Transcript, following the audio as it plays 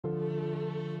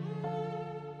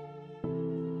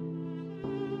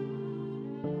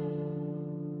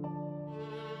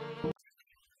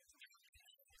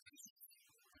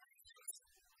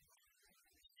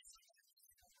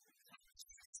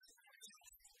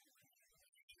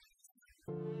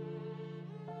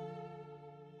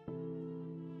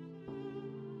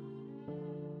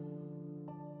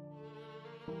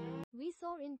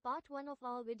part 1 of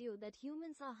our video that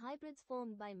humans are hybrids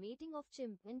formed by mating of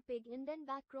chimp and pig and then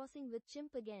back crossing with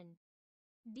chimp again.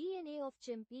 DNA of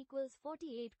chimp equals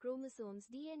 48 chromosomes,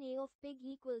 DNA of pig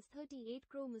equals 38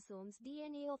 chromosomes,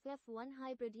 DNA of F1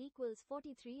 hybrid equals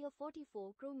 43 or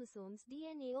 44 chromosomes,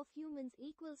 DNA of humans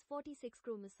equals 46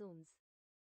 chromosomes.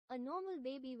 A normal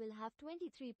baby will have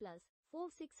 23 plus 4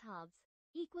 6 halves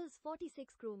equals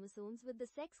 46 chromosomes with the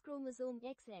sex chromosome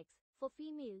XX for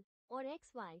female or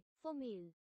XY for male.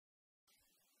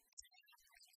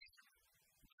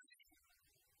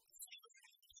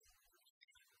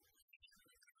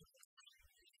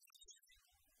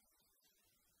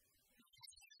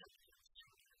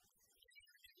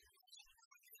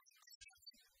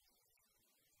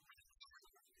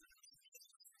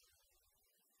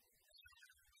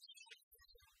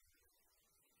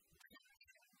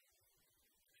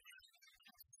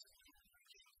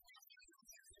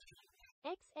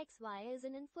 XXY is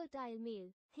an infertile male,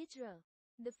 hereditary.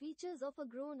 The features of a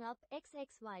grown-up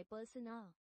XXY person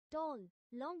are tall,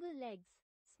 longer legs,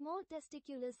 small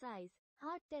testicular size,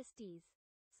 hard testes,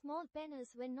 small penis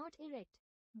when not erect,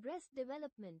 breast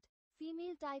development,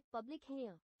 female type public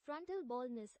hair, frontal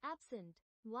baldness absent,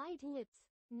 wide hips,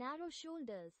 narrow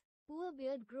shoulders, poor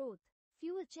beard growth,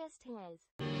 fewer chest hairs.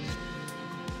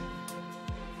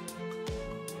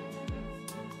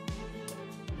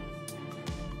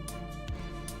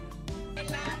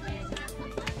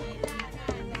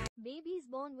 Babies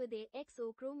born with a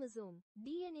XO chromosome,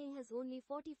 DNA has only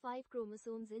 45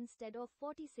 chromosomes instead of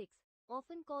 46,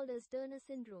 often called as Turner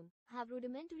syndrome, have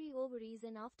rudimentary ovaries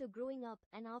and after growing up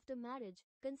and after marriage,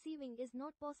 conceiving is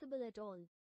not possible at all.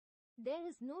 There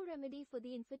is no remedy for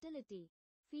the infertility.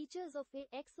 Features of a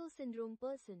XO syndrome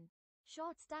person: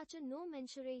 short stature, no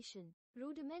mensuration,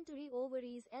 rudimentary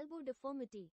ovaries, elbow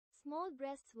deformity, small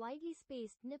breasts, widely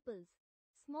spaced nipples,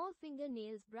 small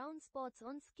fingernails, brown spots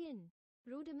on skin.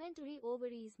 Rudimentary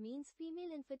ovaries means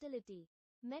female infertility.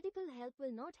 Medical help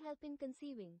will not help in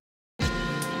conceiving.